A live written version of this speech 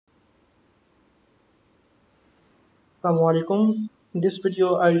Assalamualaikum. In this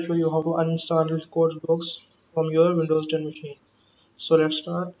video, I'll show you how to uninstall codeblocks from your Windows 10 machine. So let's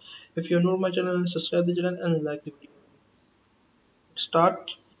start. If you're new to my channel, subscribe the channel and like the video. Start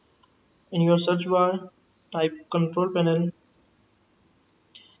in your search bar, type control panel,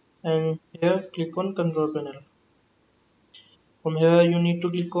 and here click on control panel. From here, you need to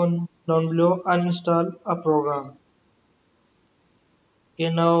click on down below uninstall a program.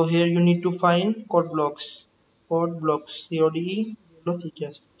 Okay, now here you need to find codeblocks. Codeblocks, CODE,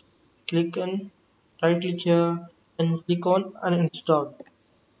 click and right click here and click on uninstall.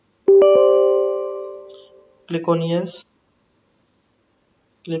 Click on yes,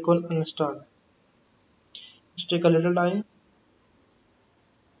 click on uninstall. Just take a little time.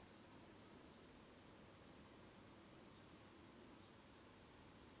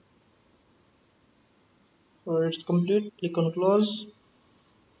 So it's complete. Click on close.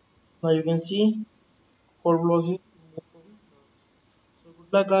 Now you can see code block is removed. So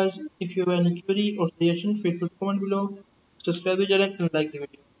good luck guys. If you have any query or suggestion, feel free to comment below. Subscribe the channel and like the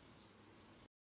video.